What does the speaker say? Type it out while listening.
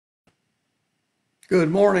Good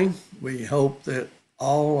morning. We hope that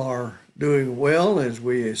all are doing well as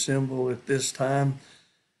we assemble at this time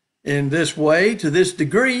in this way, to this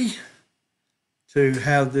degree, to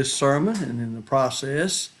have this sermon. And in the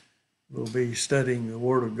process, we'll be studying the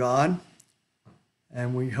Word of God.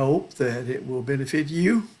 And we hope that it will benefit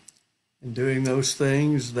you in doing those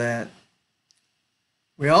things that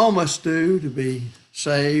we all must do to be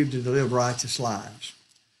saved and to live righteous lives.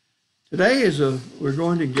 Today we're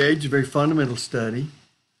going to engage a very fundamental study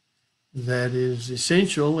that is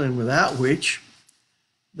essential and without which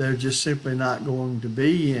there's just simply not going to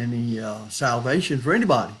be any salvation for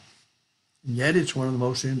anybody. And yet it's one of the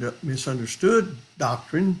most misunderstood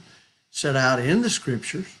doctrine set out in the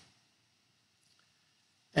Scriptures.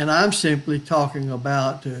 And I'm simply talking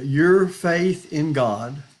about your faith in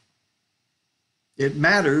God. It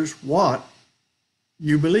matters what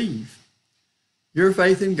you believe. Your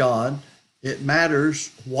faith in God, it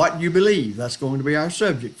matters what you believe. That's going to be our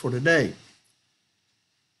subject for today.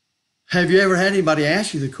 Have you ever had anybody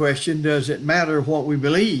ask you the question, does it matter what we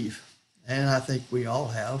believe? And I think we all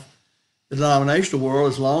have. The denominational world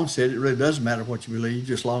has long said it really doesn't matter what you believe,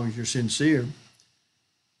 just as long as you're sincere.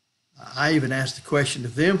 I even asked the question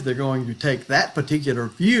of them, if they're going to take that particular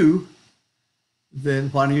view, then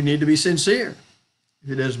why do you need to be sincere?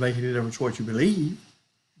 If it doesn't make any difference what you believe,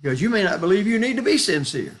 because you may not believe you need to be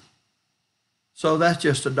sincere. So that's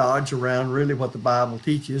just a dodge around really what the Bible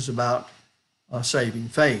teaches about saving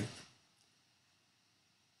faith.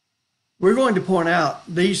 We're going to point out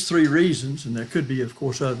these three reasons, and there could be, of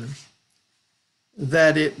course, others,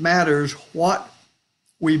 that it matters what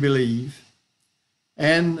we believe.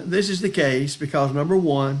 And this is the case because, number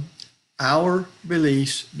one, our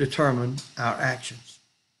beliefs determine our actions.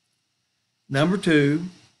 Number two,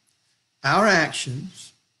 our actions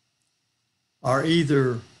are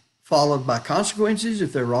either followed by consequences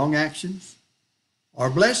if they're wrong actions, or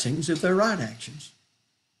blessings if they're right actions.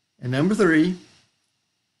 And number three,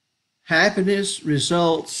 happiness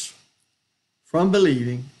results from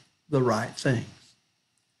believing the right things.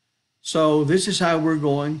 So this is how we're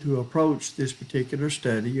going to approach this particular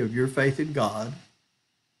study of your faith in God.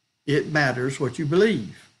 It matters what you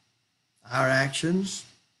believe. Our actions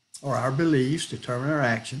or our beliefs determine our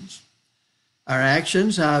actions. Our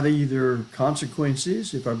actions have either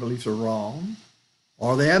consequences if our beliefs are wrong,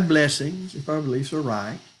 or they have blessings if our beliefs are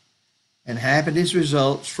right. And happiness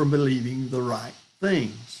results from believing the right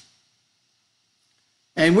things.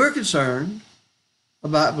 And we're concerned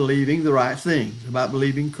about believing the right things, about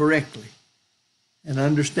believing correctly, and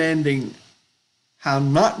understanding how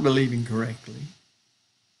not believing correctly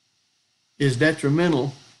is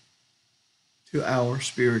detrimental to our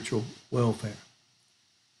spiritual welfare.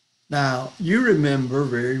 Now, you remember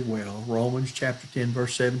very well Romans chapter 10,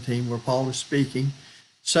 verse 17, where Paul is speaking,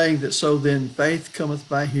 saying that so then faith cometh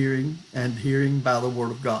by hearing, and hearing by the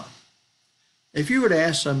word of God. If you were to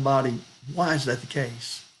ask somebody, why is that the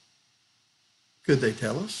case? Could they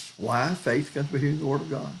tell us why faith comes by hearing the word of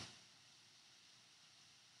God?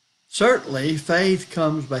 Certainly, faith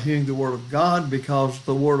comes by hearing the word of God because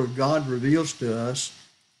the word of God reveals to us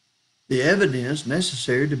the evidence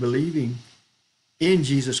necessary to believing in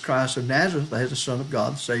Jesus Christ of Nazareth as the Son of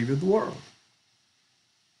God, the Savior of the world.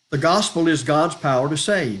 The gospel is God's power to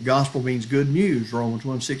save. Gospel means good news, Romans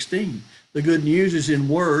 1:16. The good news is in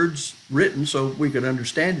words written so we can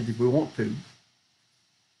understand it if we want to.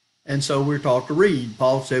 And so we're taught to read.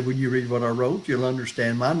 Paul said, when you read what I wrote, you'll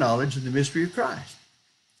understand my knowledge of the mystery of Christ.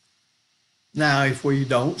 Now, if we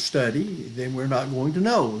don't study, then we're not going to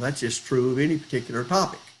know. That's just true of any particular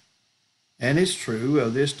topic. And it's true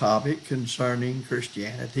of this topic concerning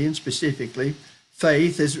Christianity, and specifically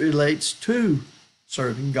faith as it relates to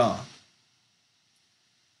serving God.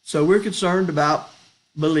 So we're concerned about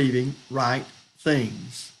believing right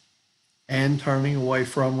things and turning away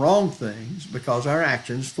from wrong things because our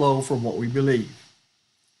actions flow from what we believe.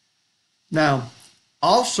 Now,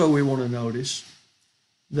 also we want to notice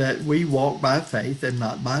that we walk by faith and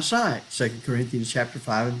not by sight. 2 Corinthians chapter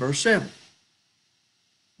 5 and verse 7.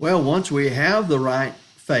 Well, once we have the right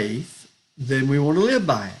faith, then we want to live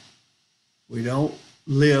by it. We don't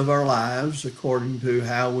live our lives according to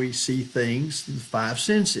how we see things through the five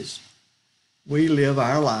senses. We live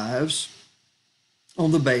our lives on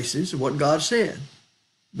the basis of what God said.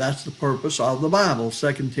 That's the purpose of the Bible,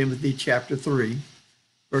 2 Timothy chapter 3,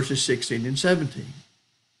 verses 16 and 17.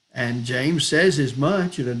 And James says as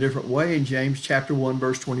much in a different way in James chapter 1,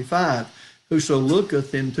 verse 25. Whoso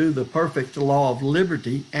looketh into the perfect law of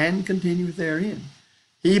liberty and continueth therein,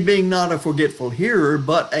 he being not a forgetful hearer,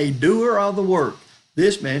 but a doer of the work,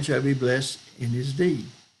 this man shall be blessed in his deed.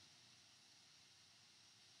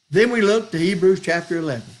 Then we look to Hebrews chapter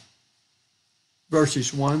 11,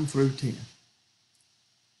 verses 1 through 10.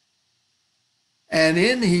 And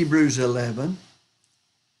in Hebrews 11,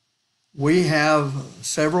 we have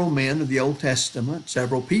several men of the Old Testament,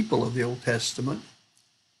 several people of the Old Testament,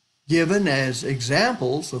 given as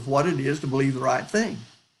examples of what it is to believe the right thing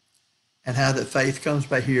and how that faith comes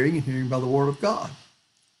by hearing and hearing by the Word of God.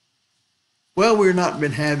 Well, we've not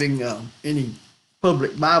been having any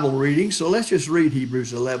public Bible reading, so let's just read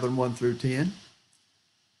Hebrews 11, 1 through 10.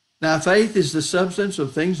 Now, faith is the substance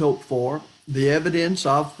of things hoped for, the evidence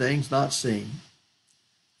of things not seen.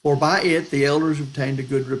 For by it the elders obtained a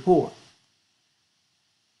good report.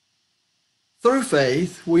 Through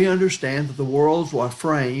faith, we understand that the worlds were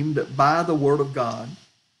framed by the Word of God,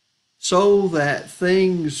 so that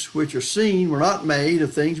things which are seen were not made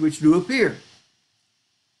of things which do appear.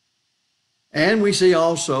 And we see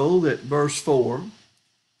also that verse 4,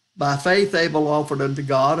 by faith Abel offered unto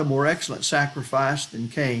God a more excellent sacrifice than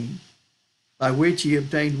Cain, by which he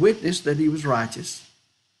obtained witness that he was righteous,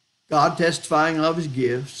 God testifying of his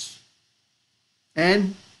gifts,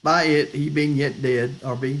 and by it he being yet dead,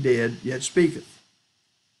 or being dead, yet speaketh.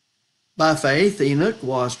 By faith Enoch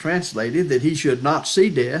was translated that he should not see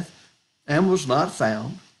death, and was not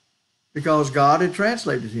found, because God had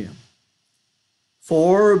translated him.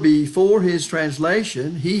 For before his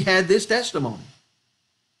translation he had this testimony,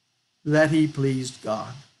 that he pleased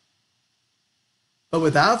God. But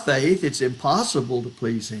without faith it's impossible to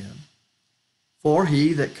please him. For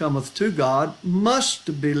he that cometh to God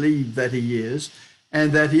must believe that he is,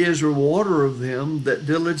 and that he is a rewarder of them that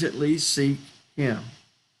diligently seek him.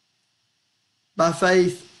 By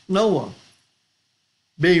faith Noah,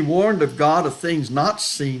 being warned of God of things not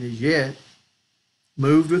seen as yet,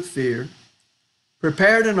 moved with fear,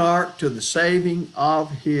 prepared an ark to the saving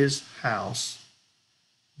of his house,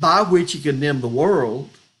 by which he condemned the world,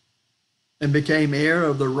 and became heir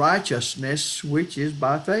of the righteousness which is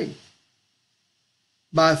by faith.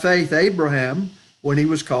 By faith Abraham, when he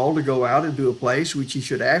was called to go out into a place which he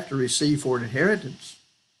should after receive for an inheritance,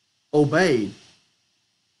 obeyed,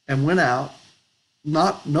 and went out,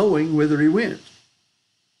 not knowing whither he went.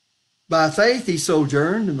 By faith he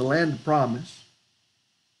sojourned in the land of promise,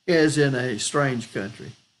 as in a strange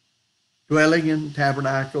country, dwelling in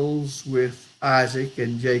tabernacles with Isaac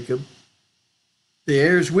and Jacob, the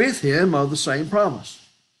heirs with him of the same promise.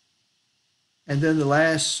 And then the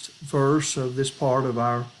last verse of this part of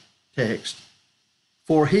our text,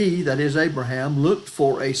 for he, that is Abraham, looked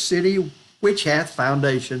for a city which hath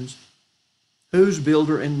foundations, whose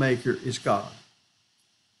builder and maker is God.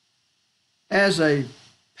 As a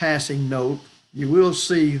passing note, you will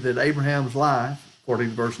see that Abraham's life, according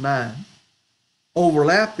to verse 9,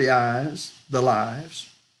 overlapped the lives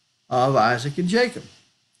of Isaac and Jacob.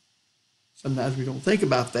 Sometimes we don't think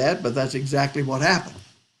about that, but that's exactly what happened.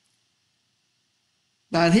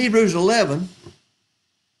 Now in Hebrews 11,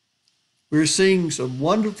 we're seeing some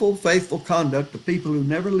wonderful, faithful conduct of people who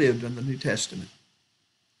never lived in the New Testament.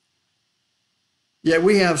 Yet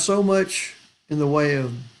we have so much in the way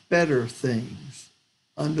of better things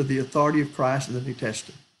under the authority of Christ in the New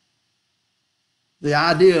Testament. The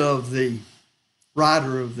idea of the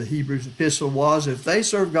writer of the Hebrews epistle was, if they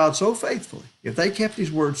served God so faithfully, if they kept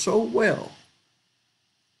his word so well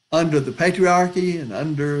under the patriarchy and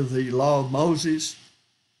under the law of Moses,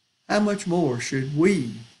 how much more should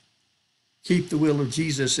we keep the will of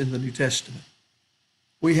Jesus in the New Testament?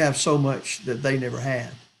 We have so much that they never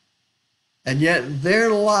had. And yet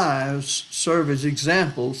their lives serve as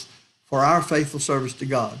examples for our faithful service to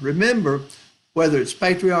God. Remember, whether it's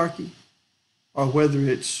patriarchy or whether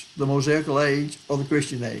it's the Mosaical age or the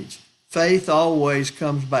Christian age, faith always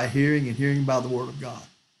comes by hearing, and hearing by the Word of God.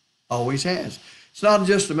 Always has. It's not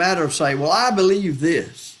just a matter of saying, well, I believe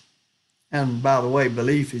this. And by the way,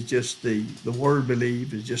 belief is just the word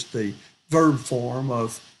believe is just the verb form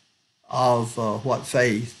of what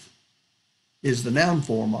faith is the noun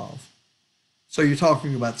form of. So you're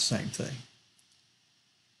talking about the same thing.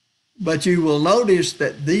 But you will notice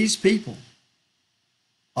that these people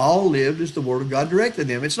all lived as the Word of God directed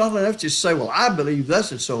them. It's not enough just to say, well, I believe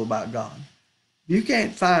thus and so about God. You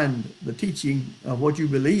can't find the teaching of what you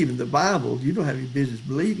believe in the Bible. You don't have any business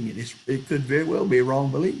believing it. It could very well be a wrong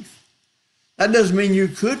belief. That doesn't mean you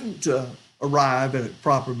couldn't arrive at a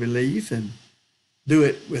proper belief and do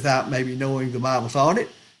it without maybe knowing the Bible taught it,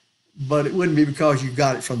 but it wouldn't be because you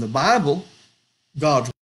got it from the Bible,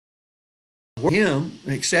 God's word, him,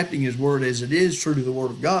 and accepting his word as it is, true to the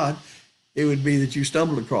Word of God. It would be that you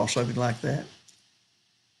stumbled across something like that.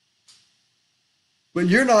 But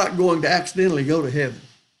you're not going to accidentally go to heaven.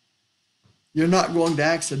 You're not going to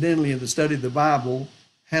accidentally, in the study of the Bible,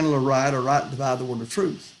 handle aright or rightly divide the word of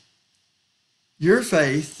truth. Your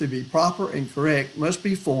faith, to be proper and correct, must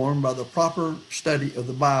be formed by the proper study of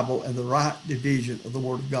the Bible and the right division of the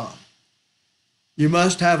Word of God. You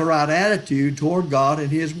must have a right attitude toward God and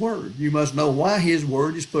His Word. You must know why His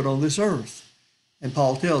Word is put on this earth. And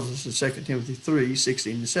Paul tells us in 2 Timothy 3,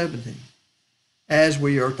 16 and 17. As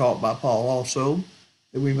we are taught by Paul also,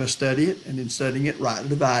 that we must study it, and in studying it, rightly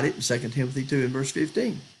divide it in 2 Timothy 2 and verse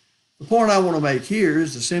 15. The point I want to make here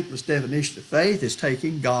is the simplest definition of faith is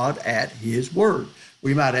taking God at His Word.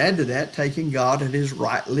 We might add to that, taking God at His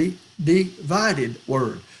rightly divided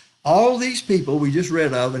Word. All these people we just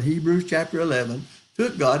read of in Hebrews chapter 11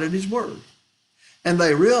 took God at His Word. And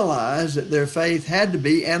they realized that their faith had to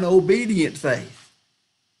be an obedient faith.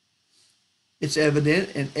 It's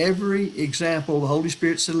evident in every example the Holy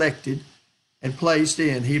Spirit selected and placed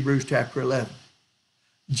in Hebrews chapter 11.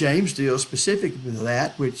 James deals specifically with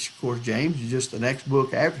that, which, of course, James is just the next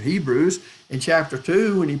book after Hebrews, in chapter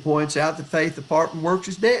 2, when he points out that faith apart from works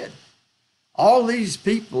is dead. All these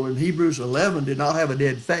people in Hebrews 11 did not have a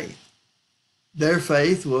dead faith. Their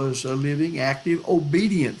faith was a living, active,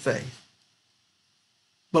 obedient faith.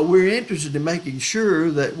 But we're interested in making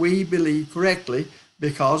sure that we believe correctly,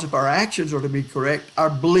 because if our actions are to be correct, our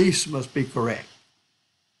beliefs must be correct.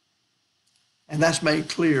 And that's made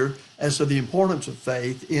clear as to the importance of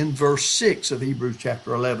faith in verse 6 of Hebrews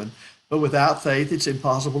chapter 11. But without faith it's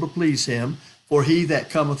impossible to please Him, for he that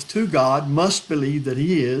cometh to God must believe that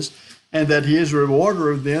He is, and that He is a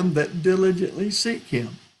rewarder of them that diligently seek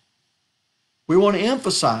Him. We want to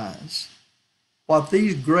emphasize what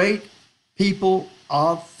these great people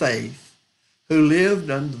of faith who lived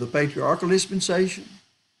under the patriarchal dispensation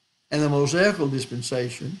and the Mosaical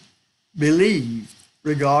dispensation believed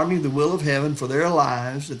regarding the will of heaven for their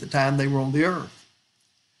lives at the time they were on the earth.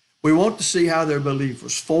 We want to see how their belief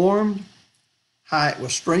was formed, how it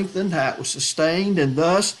was strengthened, how it was sustained, and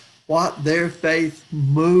thus what their faith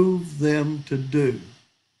moved them to do.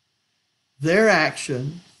 Their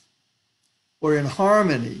actions were in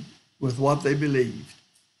harmony with what they believed.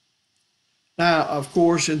 Now, of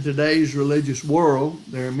course, in today's religious world,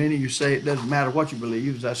 there are many who say it doesn't matter what you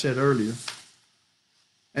believe, as I said earlier.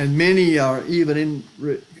 And many are even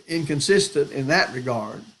inconsistent in that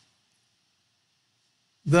regard.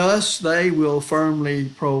 Thus, they will firmly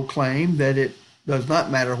proclaim that it does not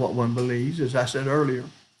matter what one believes, as I said earlier.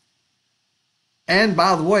 And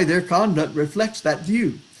by the way, their conduct reflects that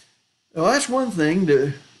view. Well, that's one thing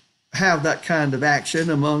to have that kind of action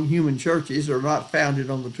among human churches that are not founded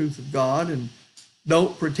on the truth of God and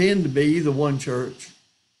don't pretend to be the one church.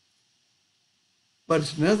 But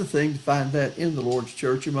it's another thing to find that in the Lord's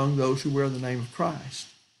church among those who wear the name of Christ.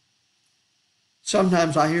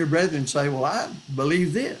 Sometimes I hear brethren say, well, I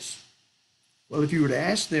believe this. Well, if you were to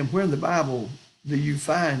ask them, where in the Bible do you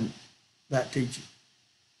find that teaching?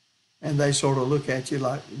 And they sort of look at you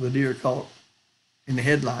like the deer caught in the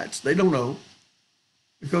headlights. They don't know.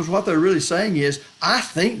 Because what they're really saying is, I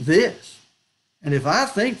think this. And if I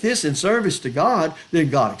think this in service to God, then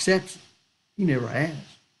God accepts it. He never has.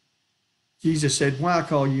 Jesus said, why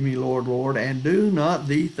call ye me Lord, Lord, and do not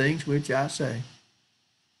the things which I say?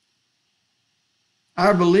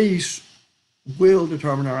 Our beliefs will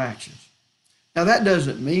determine our actions. Now, that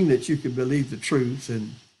doesn't mean that you can believe the truth,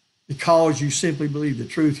 and because you simply believe the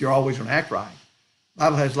truth, you're always going to act right. The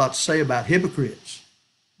Bible has a lot to say about hypocrites.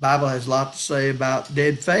 The Bible has a lot to say about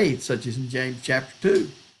dead faith, such as in James chapter 2.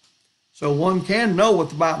 So one can know what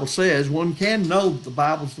the Bible says. One can know that the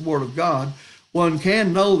Bible is the Word of God. One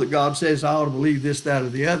can know that God says, I ought to believe this, that, or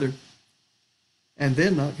the other, and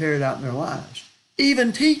then not carry it out in their lives.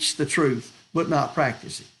 Even teach the truth, but not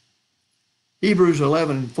practice it. Hebrews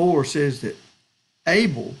 11:4 says that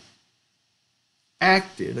Abel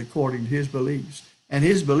acted according to his beliefs, and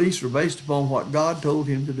his beliefs were based upon what God told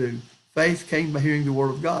him to do. Faith came by hearing the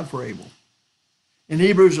word of God for Abel. In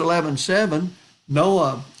Hebrews 11:7,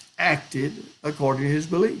 Noah acted according to his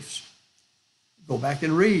beliefs. Go back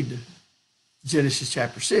and read Genesis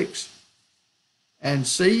chapter 6 and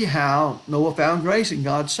see how Noah found grace in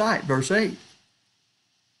God's sight. Verse 8.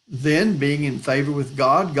 Then, being in favor with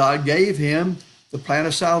God, God gave him the plan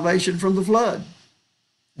of salvation from the flood.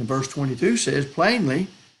 And verse 22 says plainly,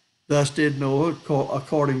 thus did Noah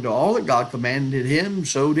according to all that God commanded him,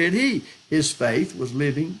 so did he. His faith was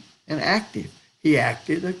living and active. He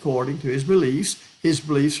acted according to his beliefs. His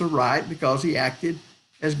beliefs are right because he acted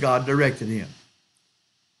as God directed him.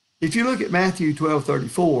 If you look at Matthew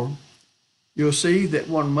 12:34, you'll see that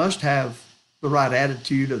one must have the right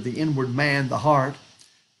attitude of the inward man, the heart,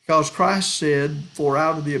 because Christ said, for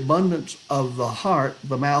out of the abundance of the heart,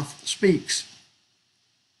 the mouth speaks.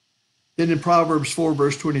 Then in Proverbs 4,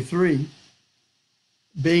 verse 23,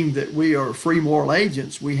 being that we are free moral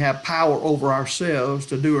agents, we have power over ourselves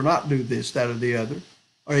to do or not do this, that, or the other,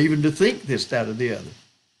 or even to think this, that, or the other.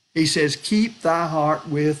 He says, keep thy heart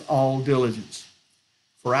with all diligence,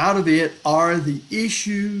 for out of it are the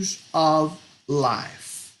issues of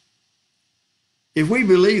life. If we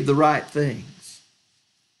believe the right things,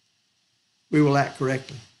 we will act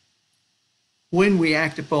correctly. When we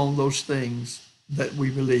act upon those things that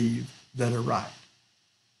we believe that are right.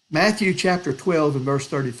 Matthew chapter 12 and verse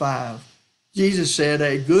 35, Jesus said,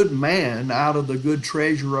 a good man out of the good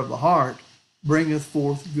treasure of the heart bringeth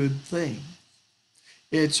forth good things.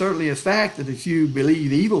 It's certainly a fact that if you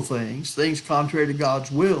believe evil things, things contrary to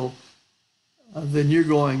God's will, then you're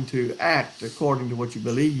going to act according to what you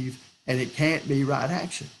believe, and it can't be right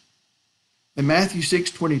action. In Matthew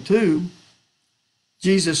 6:22,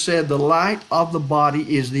 Jesus said, the light of the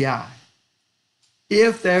body is the eye.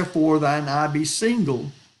 If therefore thine eye be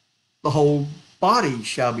single, the whole body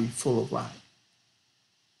shall be full of light.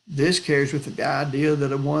 This carries with it the idea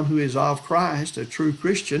that one who is of Christ, a true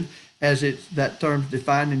Christian, as that term is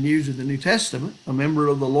defined and used in the New Testament, a member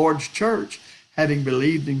of the Lord's church, having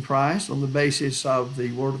believed in Christ on the basis of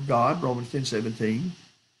the Word of God, Romans 10:17,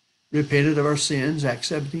 repented of our sins, Acts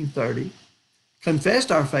 17:30, confessed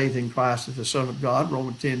our faith in Christ as the Son of God,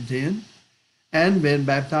 Romans 10:10, and been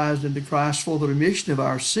baptized into Christ for the remission of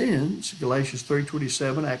our sins, Galatians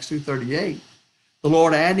 3:27, Acts 2:38, the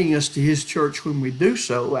Lord adding us to his church when we do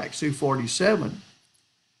so, Acts 2:47,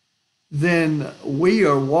 then we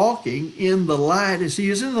are walking in the light as he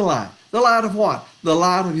is in the light. The light of what? The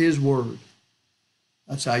light of his word.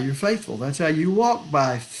 That's how you're faithful. That's how you walk,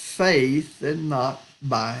 by faith and not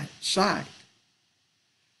by sight.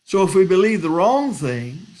 So if we believe the wrong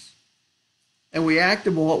things and we act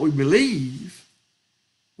upon what we believe,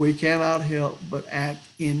 we cannot help but act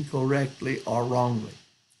incorrectly or wrongly.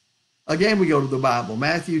 Again, we go to the Bible,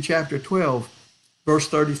 Matthew chapter 12, verse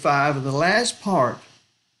 35, and the last part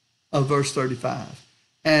of verse 35.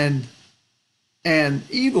 And an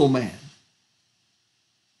evil man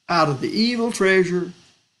out of the evil treasure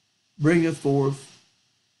bringeth forth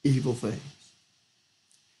evil things.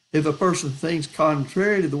 If a person thinks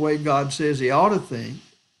contrary to the way God says he ought to think,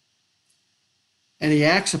 and he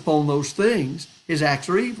acts upon those things, his acts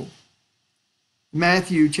are evil.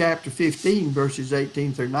 Matthew chapter 15, verses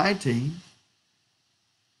 18 through 19.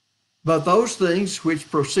 But those things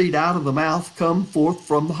which proceed out of the mouth come forth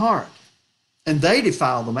from the heart, and they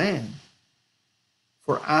defile the man.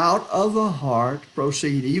 For out of the heart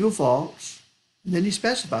proceed evil thoughts, and then he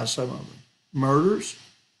specifies some of them: murders,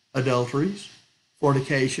 adulteries,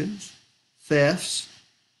 fornications, thefts,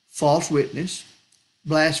 false witness,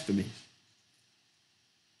 blasphemies.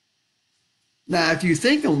 Now, if you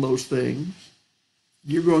think on those things,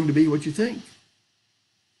 you're going to be what you think.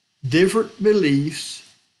 Different beliefs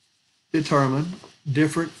determine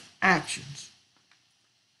different actions.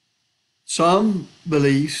 Some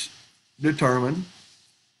beliefs determine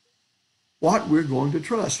what we're going to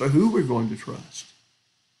trust or who we're going to trust.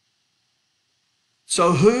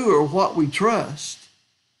 So who or what we trust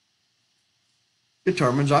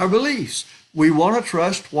determines our beliefs. We want to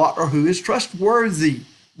trust what or who is trustworthy,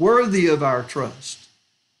 worthy of our trust.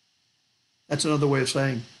 That's another way of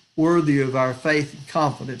saying worthy of our faith and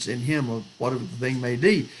confidence in him, or whatever the thing may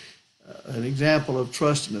be. An example of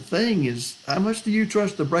trusting a thing is, how much do you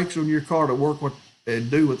trust the brakes on your car to work and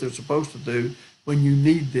do what they're supposed to do when you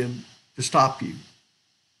need them to stop you?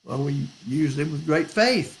 Well, we use them with great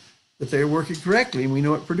faith that they're working correctly, and we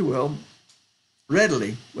know it pretty well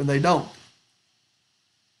readily when they don't.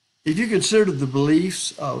 If you consider the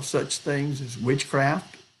beliefs of such things as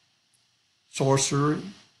witchcraft, sorcery,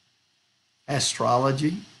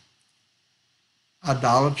 astrology,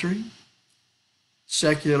 idolatry,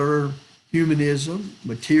 secular humanism,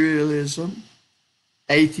 materialism,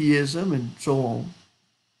 atheism, and so on,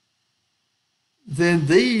 then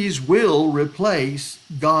these will replace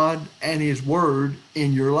God and his word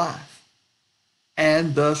in your life,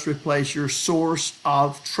 and thus replace your source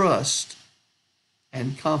of trust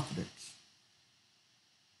and confidence.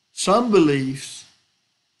 Some beliefs,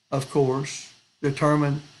 of course,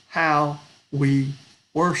 determine how we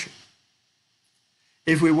worship.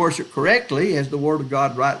 If we worship correctly, as the Word of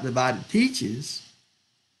God rightly divided teaches,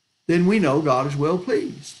 then we know God is well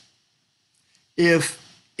pleased. If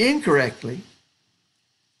incorrectly,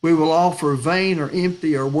 we will offer vain or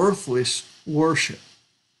empty or worthless worship.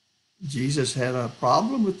 Jesus had a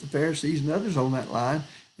problem with the Pharisees and others on that line,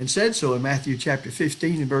 and said so in Matthew chapter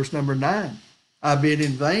 15 and verse number 9. I bid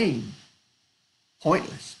in vain,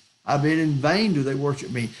 pointless. I bid in vain do they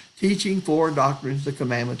worship me, teaching for doctrines the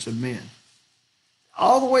commandments of men.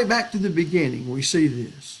 all the way back to the beginning, we see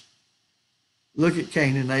this. Look at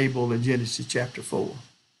Cain and Abel in Genesis chapter 4.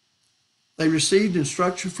 They received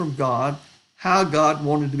instruction from God how God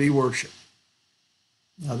wanted to be worshiped.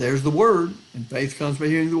 Now there's the word, and faith comes by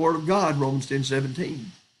hearing the word of God, Romans 10:17.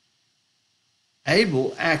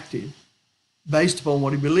 Abel acted based upon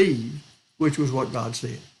what he believed, which was what God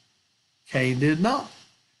said. Cain did not.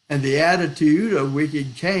 And the attitude of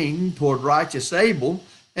wicked Cain toward righteous Abel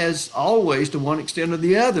has always, to one extent or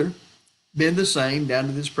the other, been the same down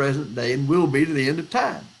to this present day and will be to the end of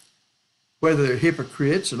time. Whether they're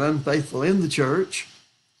hypocrites and unfaithful in the church,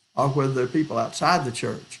 or whether they're people outside the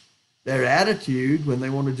church, their attitude when they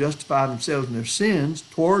want to justify themselves in their sins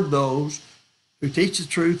toward those who teach the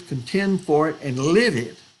truth, contend for it, and live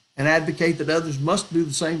it, and advocate that others must do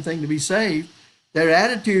the same thing to be saved, their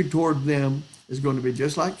attitude toward them is going to be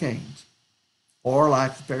just like Cain's, or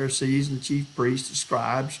like the Pharisees and the chief priests, the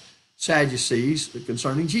scribes, Sadducees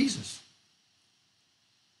concerning Jesus.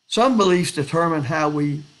 Some beliefs determine how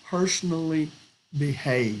we personally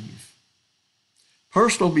behave.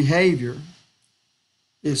 Personal behavior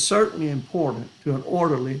is certainly important to an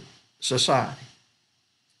orderly society.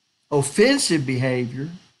 Offensive behavior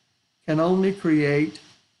can only create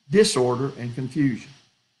disorder and confusion.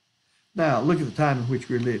 Now, look at the time in which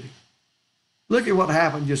we're living. Look at what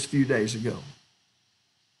happened just a few days ago.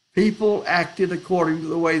 People acted according to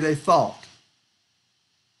the way they thought.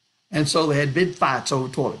 And so they had big fights over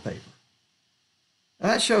toilet paper. Now,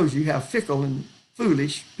 that shows you how fickle and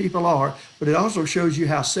foolish people are, but it also shows you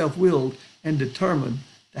how self-willed and determined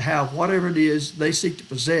to have whatever it is they seek to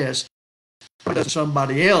possess to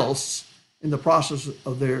somebody else in the process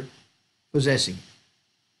of their possessing it.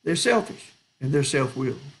 They're selfish and they're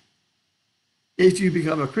self-willed. If you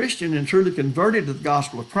become a Christian and truly converted to the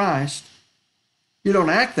gospel of Christ, you don't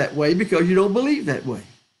act that way because you don't believe that way.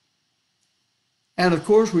 And of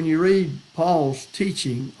course, when you read Paul's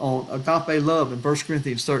teaching on agape love in 1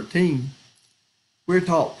 Corinthians 13, we're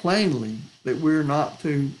taught plainly that we're not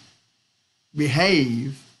to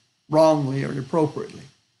behave wrongly or inappropriately.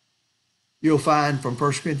 You'll find from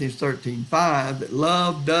 1 Corinthians 13:5 that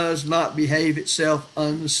love does not behave itself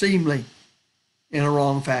unseemly in a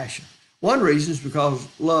wrong fashion. One reason is because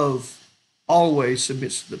love always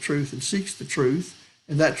submits to the truth and seeks the truth,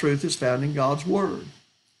 and that truth is found in God's word.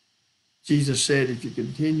 Jesus said, if you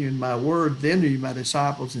continue in my word, then are you my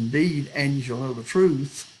disciples indeed, and you shall know the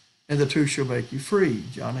truth, and the truth shall make you free.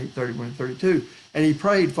 John 8:31 and 32. And he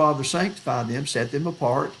prayed, Father, sanctify them, set them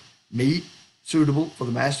apart, meet, suitable for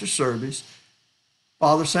the master's service.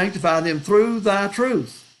 Father, sanctify them through thy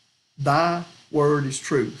truth. Thy word is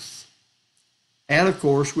truth. And of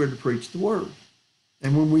course, we're to preach the word.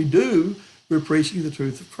 And when we do, we're preaching the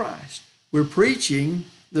truth of Christ. We're preaching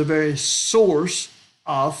the very source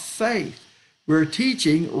of faith. We're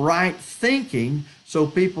teaching right thinking so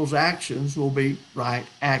people's actions will be right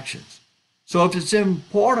actions. So if it's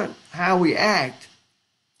important how we act,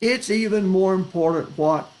 it's even more important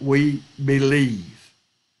what we believe.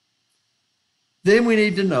 Then we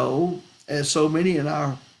need to know, as so many in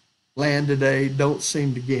our land today don't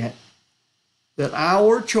seem to get, that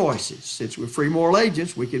our choices, since we're free moral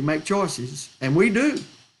agents, we can make choices, and we do.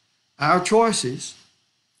 Our choices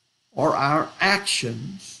or our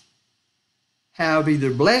actions have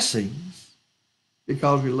either blessings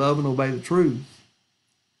because we love and obey the truth,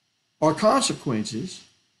 or consequences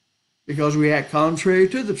because we act contrary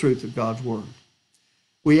to the truth of God's word.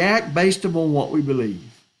 We act based upon what we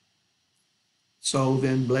believe. So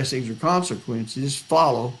then blessings or consequences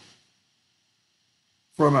follow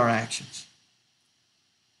from our actions.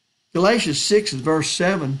 Galatians 6 verse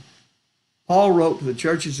 7, Paul wrote to the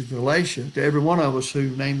churches of Galatia, to every one of us who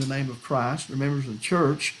name the name of Christ, the members of the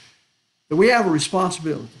church, that we have a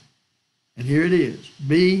responsibility. And here it is.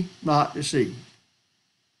 Be not deceived.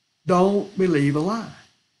 Don't believe a lie.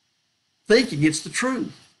 Thinking it's the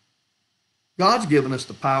truth. God's given us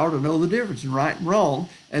the power to know the difference in right and wrong,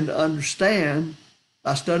 and to understand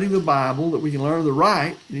by studying the Bible that we can learn the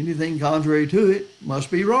right, and anything contrary to it must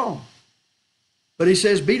be wrong. But he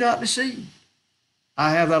says, be not deceived.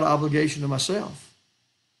 I have that obligation to myself.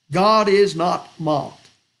 God is not mocked.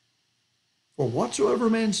 For whatsoever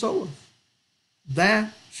man soweth,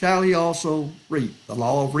 that shall he also reap. The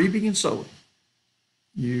law of reaping and sowing.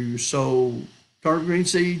 You sow turnip green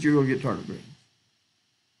seeds, you're going to get turnip greens.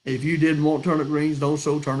 If you didn't want turnip greens, don't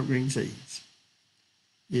sow turnip green seeds.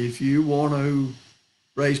 If you want to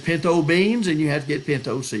raise pinto beans, then you have to get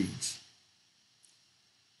pinto seeds.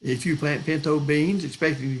 If you plant pinto beans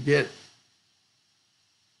expecting to get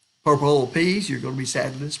purple old peas, you're going to be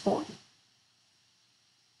sadly disappointed.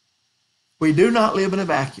 We do not live in a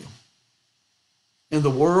vacuum. in the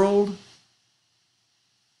world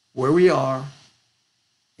where we are,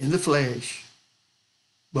 in the flesh,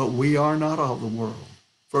 but we are not of the world.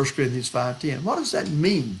 1 Corinthians 5:10. What does that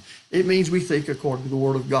mean? It means we think according to the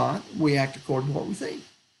Word of God. We act according to what we think.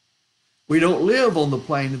 We don't live on the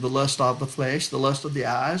plane of the lust of the flesh, the lust of the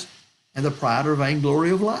eyes, and the pride or vainglory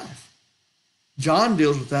of life. John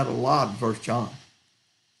deals with that a lot in 1 John.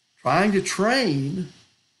 Trying to train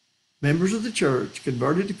members of the church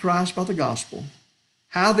converted to Christ by the gospel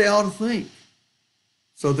how they ought to think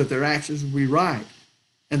so that their actions will be right.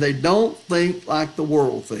 And they don't think like the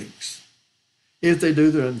world thinks. If they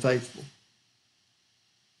do, they're unfaithful.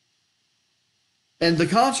 And the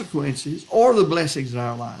consequences, or the blessings in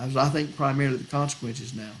our lives, I think primarily the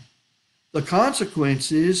consequences now. The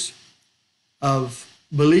consequences of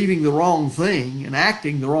believing the wrong thing and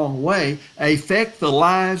acting the wrong way affect the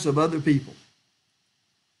lives of other people.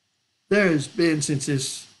 There has been, since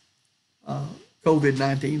this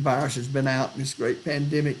COVID-19 virus has been out in this great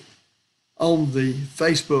pandemic, on the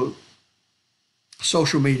Facebook,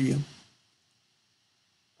 social media,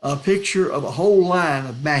 a picture of a whole line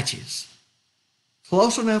of matches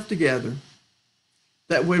close enough together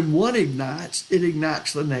that when one ignites, it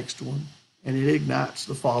ignites the next one, and it ignites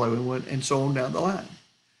the following one, and so on down the line.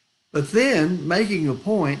 But then, making a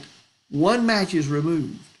point, one match is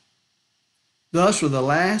removed. Thus, when the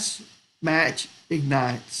last match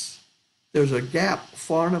ignites, there's a gap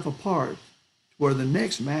far enough apart where the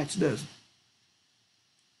next match doesn't.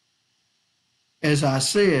 As I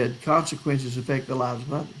said, consequences affect the lives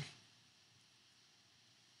of others.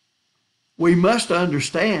 We must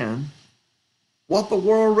understand what the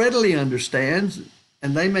world readily understands,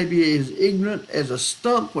 and they may be as ignorant as a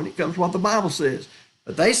stump when it comes to what the Bible says.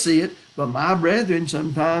 But they see it. But my brethren,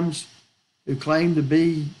 sometimes who claim to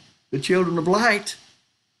be the children of light,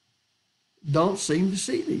 don't seem to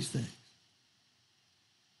see these things.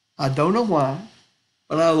 I don't know why,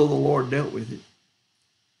 but I know the Lord dealt with it.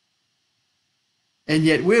 And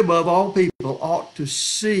yet we, above all people, ought to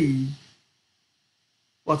see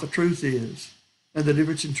what the truth is and the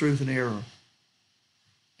difference in truth and error,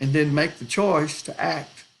 and then make the choice to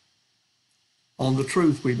act on the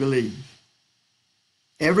truth we believe.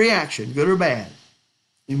 Every action, good or bad,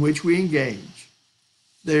 in which we engage,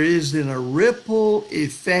 there is then a ripple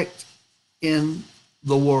effect in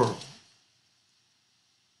the world.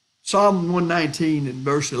 Psalm 119 and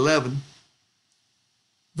verse 11,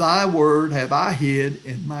 Thy word have I hid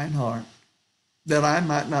in mine heart, that I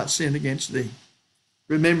might not sin against thee.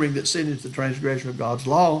 Remembering that sin is the transgression of God's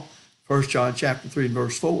law, 1 John chapter 3 and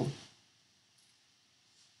verse 4.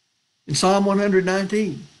 In Psalm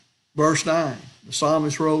 119, verse 9, the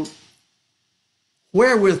psalmist wrote,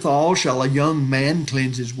 Wherewithal shall a young man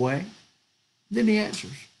cleanse his way? Then he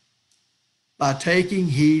answers, By taking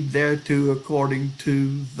heed thereto according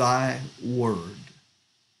to thy word.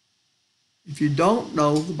 If you don't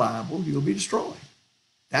know the Bible, you'll be destroyed.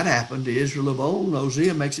 That happened to Israel of old, and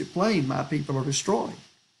Hosea makes it plain, my people are destroyed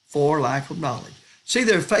for lack of knowledge. See,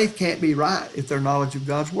 their faith can't be right if their knowledge of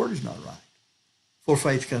God's word is not right. For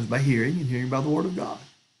faith comes by hearing, and hearing by the word of God.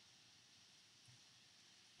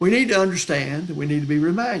 We need to understand, and we need to be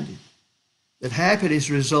reminded, that happiness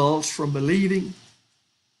results from believing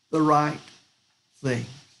the right things.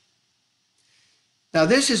 Now,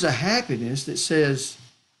 this is a happiness that says,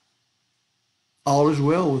 all is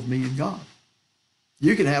well with me and God.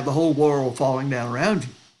 You can have the whole world falling down around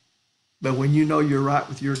you, but when you know you're right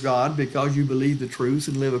with your God because you believe the truth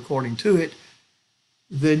and live according to it,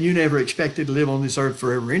 then you never expected to live on this earth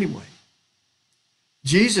forever anyway.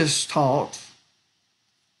 Jesus taught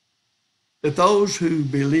that those who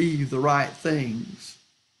believe the right things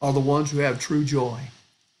are the ones who have true joy.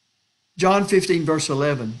 John 15, verse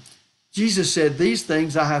 11, Jesus said, These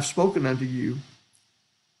things I have spoken unto you,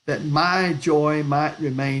 that my joy might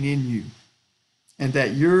remain in you, and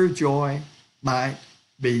that your joy might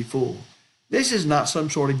be full. This is not some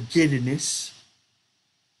sort of giddiness.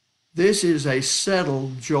 This is a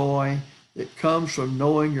settled joy that comes from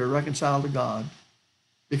knowing you're reconciled to God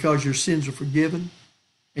because your sins are forgiven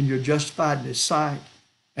and you're justified in His sight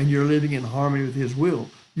and you're living in harmony with His will.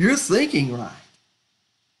 You're thinking right.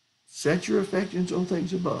 Set your affections on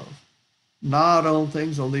things above, not on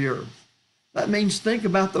things on the earth. That means think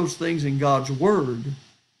about those things in God's word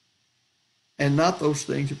and not those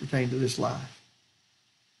things that pertain to this life.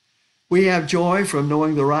 We have joy from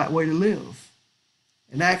knowing the right way to live.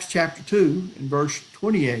 In Acts chapter 2, in verse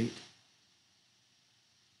 28,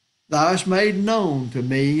 Thou hast made known to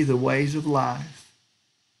me the ways of life.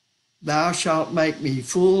 Thou shalt make me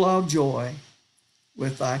full of joy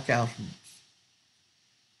with thy countenance.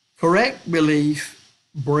 Correct belief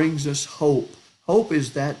brings us hope. Hope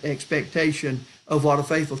is that expectation of what a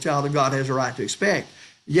faithful child of God has a right to expect.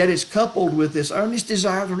 Yet it's coupled with this earnest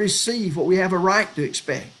desire to receive what we have a right to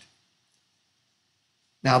expect.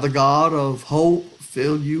 Now the God of hope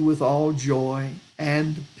fill you with all joy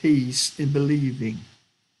and peace in believing,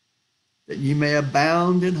 that ye may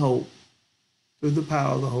abound in hope through the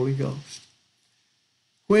power of the Holy Ghost.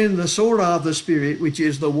 When the sword of the Spirit, which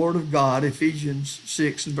is the Word of God, Ephesians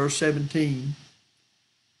 6 and verse 17,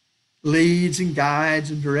 leads and guides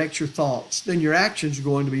and directs your thoughts, then your actions are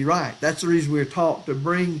going to be right. That's the reason we're taught to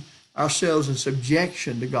bring ourselves in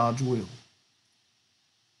subjection to God's will.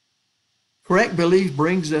 Correct belief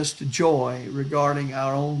brings us to joy regarding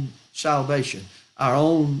our own salvation, our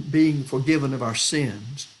own being forgiven of our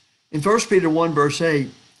sins. In 1 Peter 1 verse 8,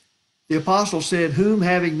 the apostle said, whom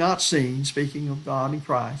having not seen, speaking of God in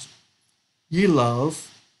Christ, ye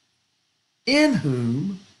love, in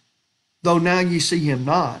whom, though now ye see him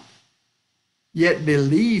not, yet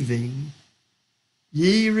believing,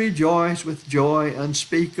 ye rejoice with joy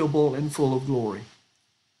unspeakable and full of glory.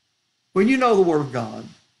 When you know the Word of God,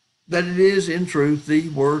 that it is in truth the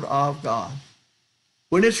Word of God,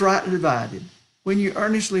 when it's rightly divided, when you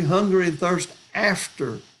earnestly hunger and thirst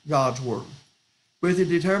after God's Word, with a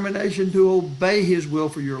determination to obey His will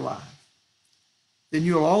for your life, then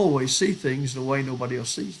you'll always see things the way nobody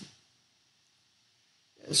else sees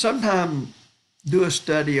them. Sometime do a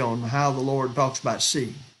study on how the Lord talks about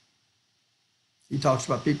seeing. He talks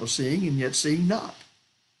about people seeing and yet seeing not.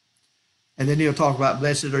 And then he'll talk about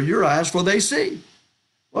blessed are your eyes, for they see.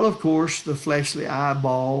 Well, of course, the fleshly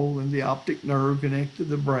eyeball and the optic nerve connected to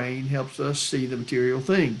the brain helps us see the material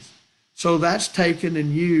things. So that's taken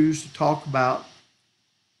and used to talk about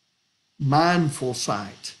mindful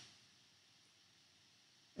sight.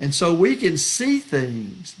 And so we can see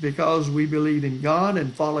things because we believe in God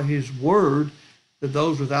and follow His Word that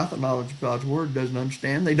those without the knowledge of God's Word doesn't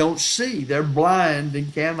understand. They don't see. They're blind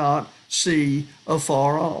and cannot see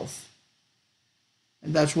afar off.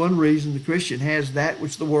 And that's one reason the Christian has that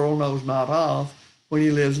which the world knows not of when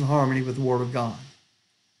he lives in harmony with the Word of God.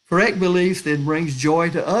 Correct belief then brings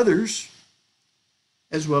joy to others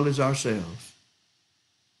as well as ourselves.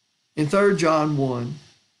 In 3 John 1,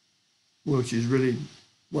 which is really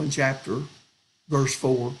one chapter, verse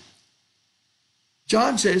 4,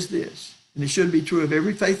 John says this, and it should be true of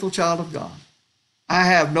every faithful child of God. I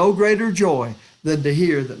have no greater joy than to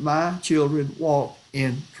hear that my children walk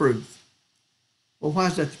in truth. Well, why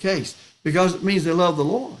is that the case? Because it means they love the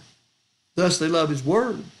Lord. Thus they love His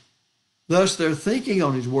Word. Thus they're thinking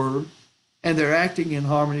on His Word and they're acting in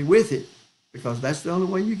harmony with it, because that's the only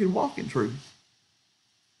way you can walk in truth.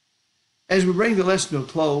 As we bring the lesson to a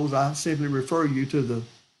close, I simply refer you to the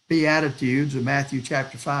Beatitudes of Matthew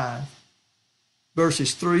chapter 5,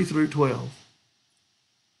 verses 3 through 12.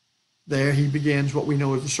 There he begins what we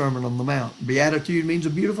know as the Sermon on the Mount. Beatitude means a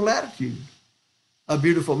beautiful attitude, a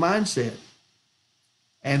beautiful mindset.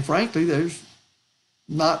 And frankly, there's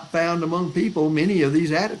not found among people many of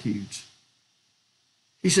these attitudes.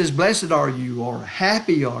 He says, blessed are you, or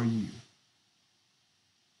happy are you.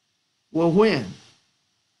 Well, when?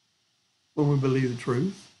 When we believe the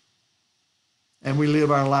truth and we live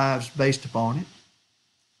our lives based upon it.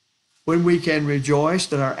 When we can rejoice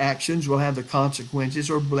that our actions will have the consequences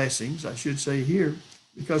or blessings, I should say here,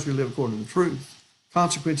 because we live according to the truth.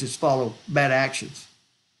 Consequences follow bad actions.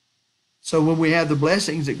 So when we have the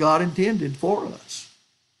blessings that God intended for us,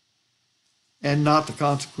 and not the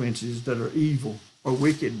consequences that are evil or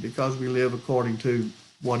wicked because we live according to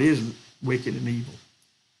what is wicked and evil.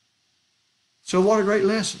 So what a great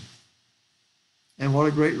lesson, and what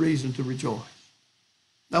a great reason to rejoice.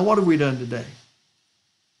 Now, what have we done today?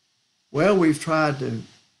 Well, we've tried to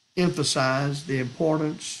emphasize the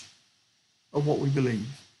importance of what we believe,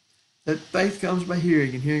 that faith comes by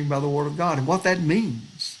hearing and hearing by the Word of God, and what that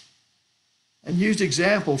means. And used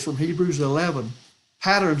examples from Hebrews 11,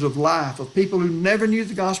 patterns of life of people who never knew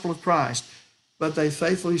the gospel of Christ, but they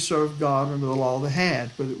faithfully served God under the law they had,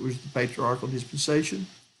 whether it was the patriarchal dispensation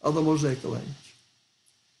or the Mosaical age.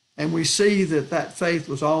 And we see that that faith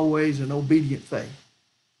was always an obedient faith,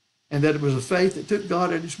 and that it was a faith that took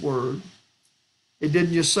God at His word. It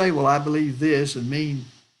didn't just say, well, I believe this, and mean,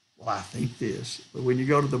 well, I think this. But when you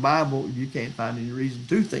go to the Bible, you can't find any reason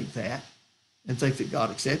to think that and think that God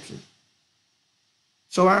accepts it.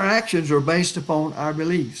 So our actions are based upon our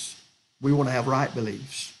beliefs. We want to have right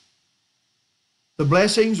beliefs. The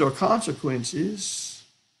blessings or consequences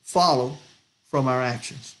follow from our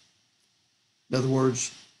actions. In other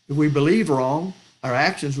words, if we believe wrong, our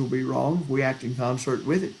actions will be wrong if we act in concert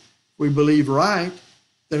with it. If we believe right,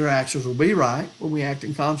 then our actions will be right when we act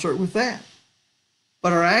in concert with that.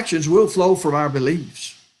 but our actions will flow from our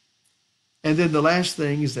beliefs. And then the last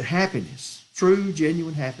thing is the happiness, true,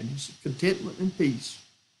 genuine happiness, contentment and peace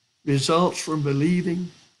results from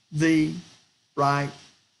believing the right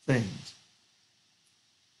things.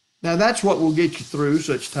 Now that's what will get you through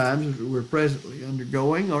such times as we're presently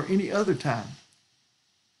undergoing or any other time.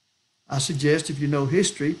 I suggest if you know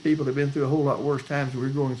history, people have been through a whole lot worse times than we're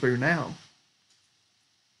going through now.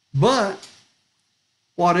 But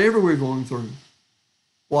whatever we're going through,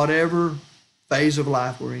 whatever phase of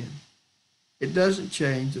life we're in, it doesn't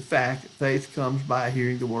change the fact that faith comes by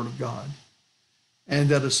hearing the Word of God, and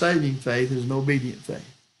that a saving faith is an obedient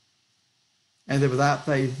faith, and that without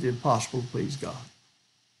faith it's impossible to please God.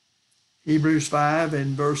 Hebrews 5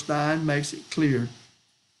 and verse 9 makes it clear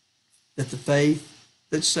that the faith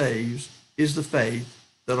that saves is the faith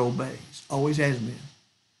that obeys, always has been.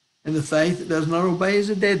 And the faith that does not obey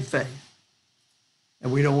is a dead faith.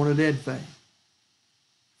 And we don't want a dead faith,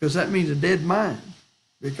 because that means a dead mind,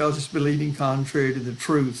 because it's believing contrary to the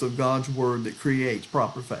truth of God's Word that creates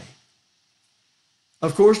proper faith.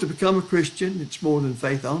 Of course, to become a Christian, it's more than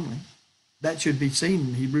faith only. That should be seen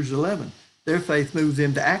in Hebrews 11. Their faith moves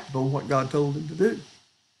them to act upon what God told them to do.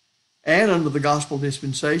 And under the gospel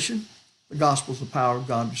dispensation, the gospel is the power of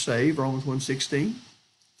God to save, Romans 1:16.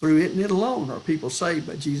 Through it and it alone are people saved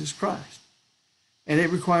by Jesus Christ. And it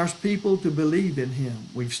requires people to believe in Him.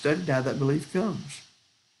 We've studied how that belief comes.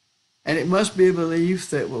 And it must be a belief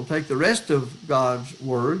that will take the rest of God's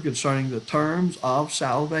Word concerning the terms of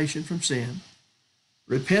salvation from sin,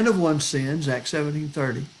 repent of one's sins, Acts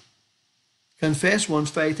 17:30, confess one's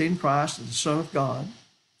faith in Christ as the Son of God,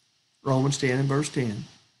 Romans 10 and verse 10,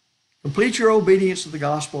 complete your obedience to the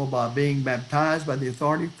gospel by being baptized by the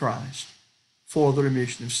authority of Christ for the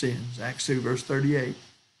remission of sins, Acts 2 verse 38,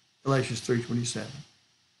 Galatians 3:27.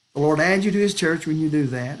 The Lord adds you to His church when you do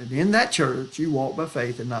that, and in that church you walk by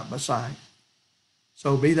faith and not by sight.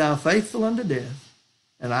 So be thou faithful unto death,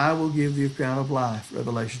 and I will give thee a crown of life,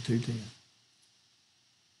 Revelation 2:10.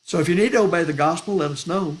 So if you need to obey the gospel, let us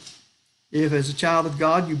know. If as a child of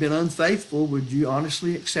God you've been unfaithful, would you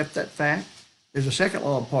honestly accept that fact? There's a second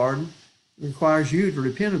law of pardon. It requires you to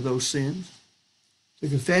repent of those sins, to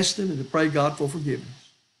confess them, and to pray God for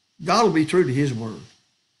forgiveness. God will be true to His Word,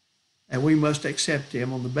 and we must accept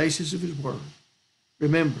Him on the basis of His Word.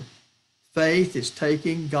 Remember, faith is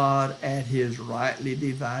taking God at His rightly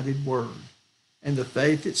divided Word, and the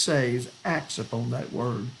faith that saves acts upon that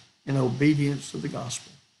Word in obedience to the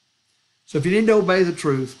gospel. So if you need to obey the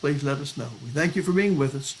truth, please let us know. We thank you for being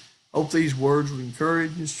with us. Hope these words will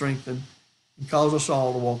encourage and strengthen and cause us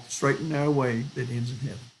all to walk the straight and narrow way that ends in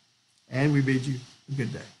heaven. And we bid you a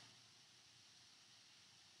good day.